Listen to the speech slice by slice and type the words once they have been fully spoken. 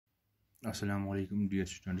Assalamu alaikum, dear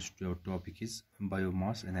students. Our topic is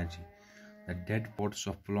biomass energy. The dead pods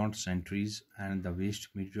of plants and trees and the waste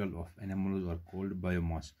material of animals are called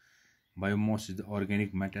biomass. Biomass is the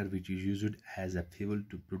organic matter which is used as a fuel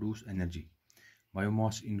to produce energy.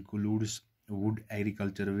 Biomass includes wood,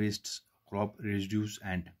 agriculture wastes, crop residues,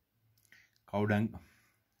 and cow dung.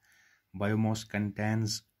 Biomass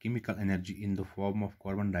contains chemical energy in the form of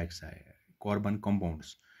carbon dioxide, carbon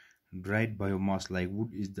compounds. Dried biomass like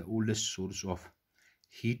wood is the oldest source of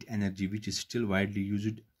heat energy which is still widely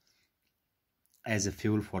used as a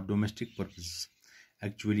fuel for domestic purposes.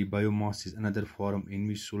 Actually, biomass is another form in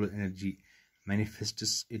which solar energy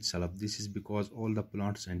manifests itself. This is because all the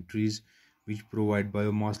plants and trees which provide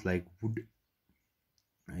biomass like wood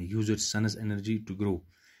use sun's energy to grow.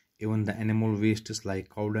 Even the animal wastes like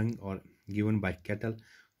cow dung are given by cattle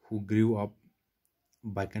who grew up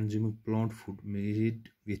by consuming plant food made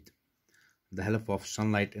with the help of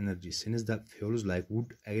sunlight energy. Since the fuels like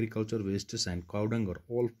wood, agriculture wastes, and cow dung are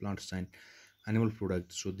all plants and animal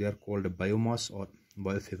products, so they are called biomass or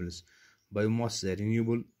biofuels. Biomass is a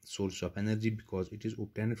renewable source of energy because it is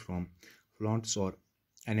obtained from plants or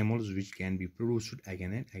animals which can be produced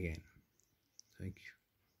again and again. Thank you.